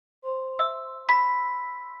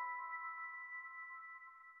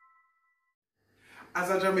As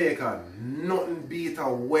a Jamaican, nothing beat a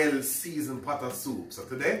well-seasoned pot of soup. So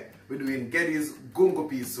today, we're doing Geddy's Gungo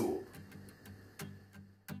Peas soup.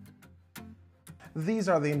 These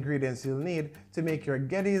are the ingredients you'll need to make your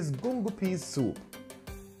Geddy's Gungo Peas soup.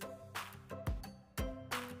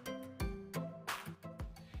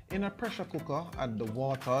 In a pressure cooker, add the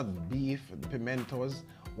water, the beef, the pimentos,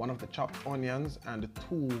 one of the chopped onions, and the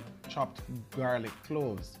 2 chopped garlic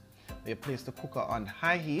cloves. You place the cooker on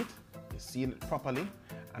high heat, you seal it properly,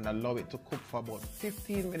 and allow it to cook for about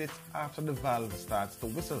 15 minutes after the valve starts to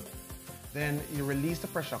whistle. Then you release the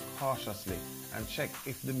pressure cautiously and check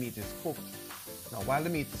if the meat is cooked. Now while the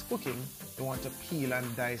meat is cooking, you want to peel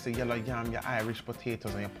and dice the yellow yam, your Irish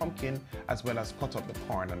potatoes, and your pumpkin, as well as cut up the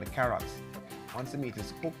corn and the carrots. Once the meat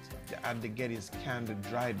is cooked, you add the Geddy's canned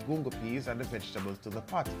dried gungo peas and the vegetables to the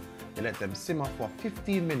pot. You let them simmer for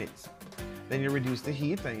 15 minutes. Then you reduce the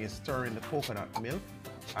heat and you stir in the coconut milk,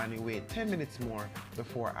 and you wait 10 minutes more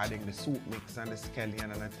before adding the soup mix and the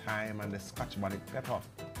scallion and the thyme and the scotch bonnet pepper.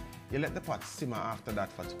 You let the pot simmer after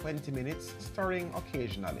that for 20 minutes, stirring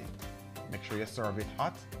occasionally. Make sure you serve it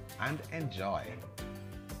hot and enjoy.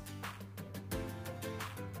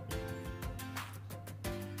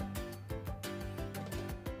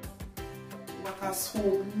 What a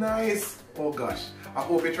soup, nice! Oh gosh, I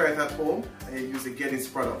hope you try it at home and you use the Geddy's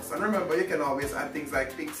products. And remember, you can always add things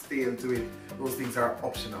like pig's tail to it. Those things are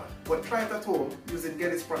optional. But try it at home using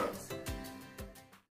Geddy's products.